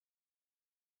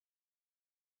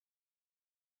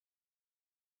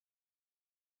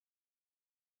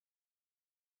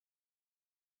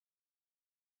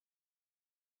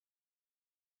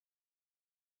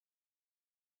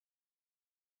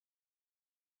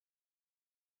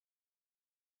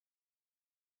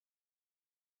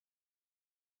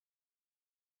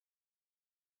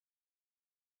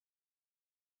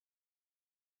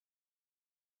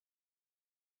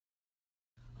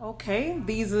Okay,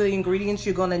 these are the ingredients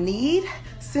you're gonna need.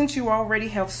 Since you already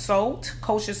have salt,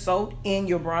 kosher salt in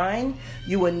your brine,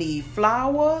 you will need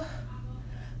flour,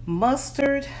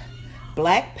 mustard,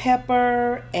 black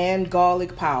pepper, and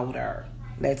garlic powder.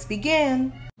 Let's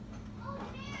begin.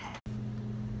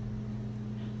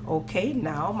 Okay,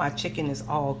 now my chicken is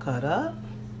all cut up.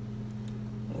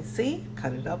 You see,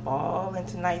 cut it up all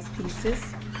into nice pieces.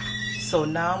 So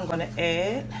now I'm gonna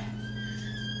add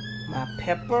my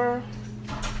pepper,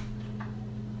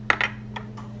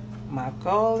 my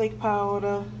garlic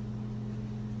powder.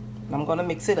 I'm gonna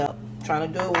mix it up. I'm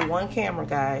trying to do it with one camera,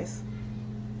 guys.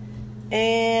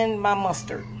 And my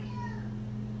mustard.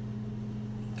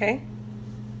 Okay.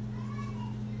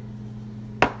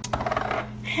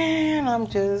 And I'm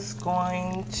just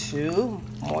going to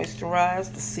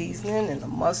moisturize the seasoning and the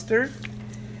mustard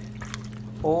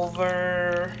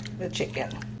over the chicken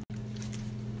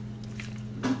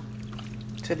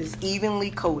till it's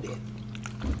evenly coated.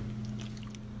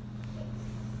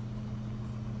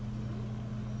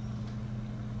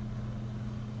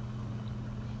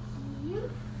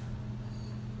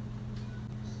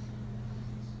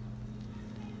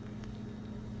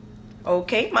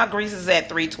 Okay, my grease is at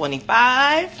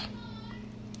 325.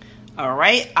 All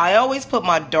right, I always put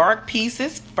my dark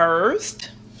pieces first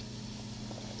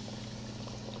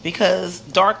because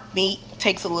dark meat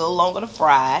takes a little longer to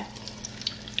fry.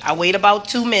 I wait about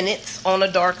 2 minutes on the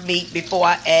dark meat before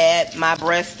I add my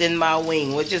breast and my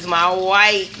wing, which is my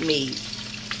white meat.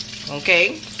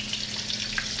 Okay.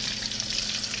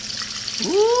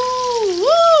 Woo,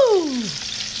 woo.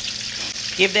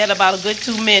 Give that about a good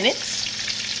 2 minutes.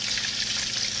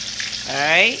 All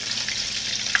right,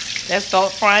 let's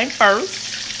start frying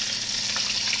first,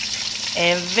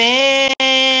 and then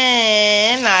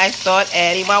I start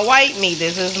adding my white meat.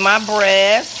 This is my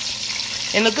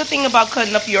breast, and the good thing about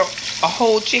cutting up a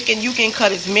whole chicken, you can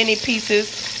cut as many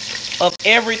pieces of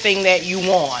everything that you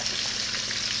want.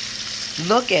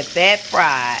 Look at that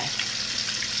fry.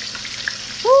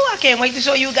 Woo, I can't wait to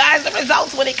show you guys the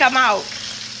results when it come out.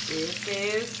 This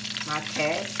is my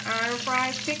cast iron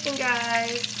fried chicken,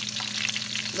 guys.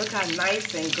 Look how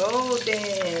nice and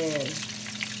golden.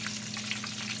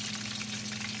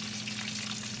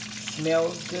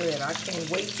 Smells good. I can't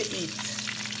wait to eat.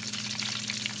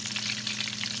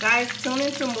 Guys, tune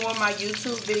into more of my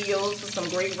YouTube videos for some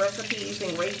great recipes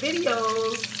and great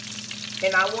videos.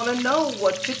 And I want to know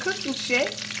what you're cooking,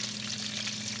 Chef.